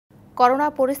Corona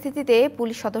পরিস্থিতিতে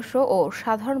police সদস্য ও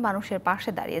সাধারণ মানুষের পাশে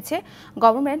দাঁড়িয়েছে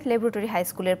গভর্নমেন্ট ল্যাবরেটরি হাই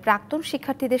স্কুলের প্রাক্তন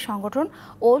শিক্ষার্থীদের সংগঠন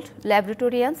ওল্ড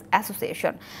ল্যাবরেটরিয়ানস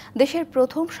অ্যাসোসিয়েশন। দেশের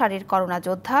প্রথম সারির করোনা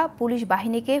যোদ্ধা পুলিশ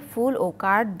বাহিনীকে ফুল ও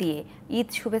কার্ড দিয়ে ঈদ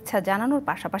শুভেচ্ছা জানানোর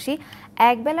পাশাপাশি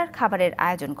একবেলার খাবারের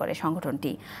আয়োজন করে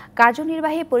সংগঠনটি।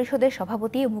 কার্যনির্বাহী পরিষদের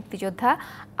সভাপতি ও মুক্তিযোদ্ধা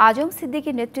আজম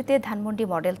সিদ্দিকীর নেতৃত্বে ধানমন্ডি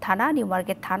মডেল থানা, নিউ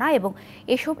মার্কেট থানা এবং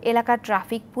এসব এলাকার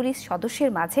ট্রাফিক পুলিশ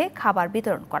সদস্যের মাঝে খাবার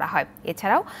বিতরণ করা হয়।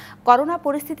 এছাড়াও করোনা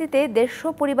পরিস্থিতিতে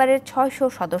 150 পরিবারের 600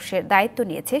 সদস্যের দায়িত্ব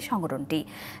নিয়েছে সংগঠনটি।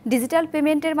 ডিজিটাল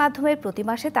পেমেন্টের মাধ্যমে প্রতি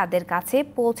মাসে তাদের কাছে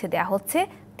পৌঁছে দেওয়া হচ্ছে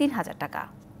 3000 টাকা।